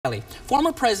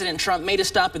Former President Trump made a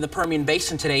stop in the Permian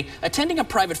Basin today, attending a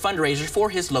private fundraiser for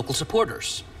his local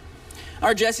supporters.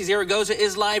 Our Jesse Zaragoza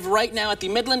is live right now at the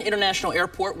Midland International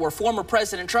Airport, where former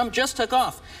President Trump just took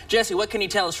off. Jesse, what can you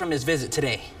tell us from his visit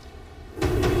today?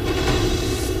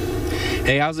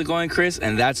 Hey, how's it going, Chris?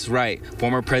 And that's right.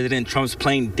 Former President Trump's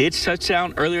plane did touch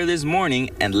down earlier this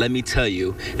morning, and let me tell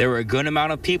you, there were a good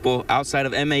amount of people outside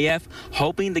of MAF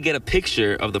hoping to get a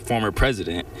picture of the former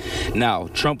president. Now,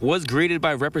 Trump was greeted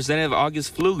by Representative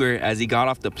August Pfluger as he got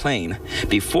off the plane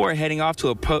before heading off to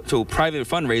a private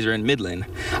fundraiser in Midland.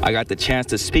 I got the chance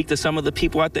to speak to some of the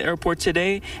people at the airport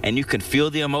today, and you could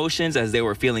feel the emotions as they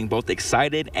were feeling both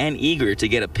excited and eager to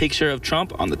get a picture of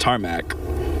Trump on the tarmac.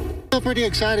 I feel pretty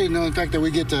excited, in fact, that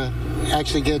we get to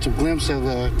actually get a glimpse of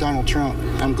Donald Trump.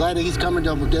 I'm glad that he's coming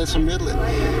to Basin, Midland.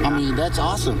 I mean, that's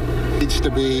awesome. He needs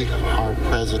to be our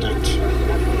president.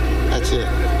 That's it.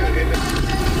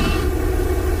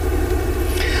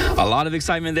 A lot of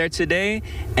excitement there today,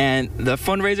 and the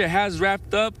fundraiser has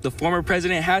wrapped up. The former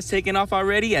president has taken off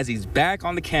already as he's back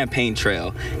on the campaign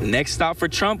trail. Next stop for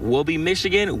Trump will be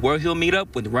Michigan, where he'll meet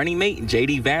up with running mate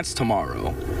J.D. Vance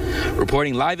tomorrow.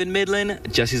 Reporting live in Midland,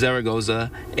 Jesse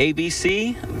Zaragoza,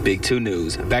 ABC, Big 2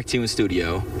 News. Back to you in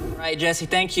studio. All right, Jesse,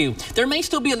 thank you. There may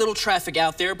still be a little traffic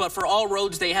out there, but for all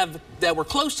roads that were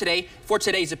closed today for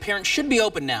today's appearance should be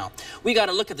open now. We got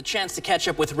to look at the chance to catch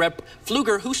up with Rep.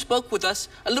 Pfluger, who spoke with us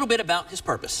a little bit about his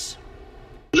purpose.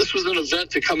 This was an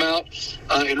event to come out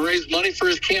and raise money for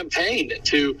his campaign,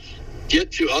 to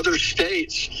get to other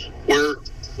states where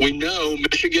we know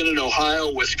Michigan and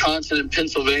Ohio, Wisconsin and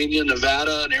Pennsylvania,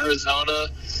 Nevada and Arizona,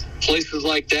 places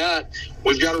like that,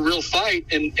 we've got a real fight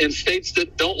in states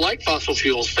that don't like fossil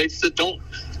fuels, states that don't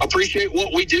appreciate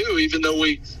what we do, even though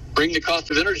we bring the cost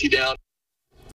of energy down.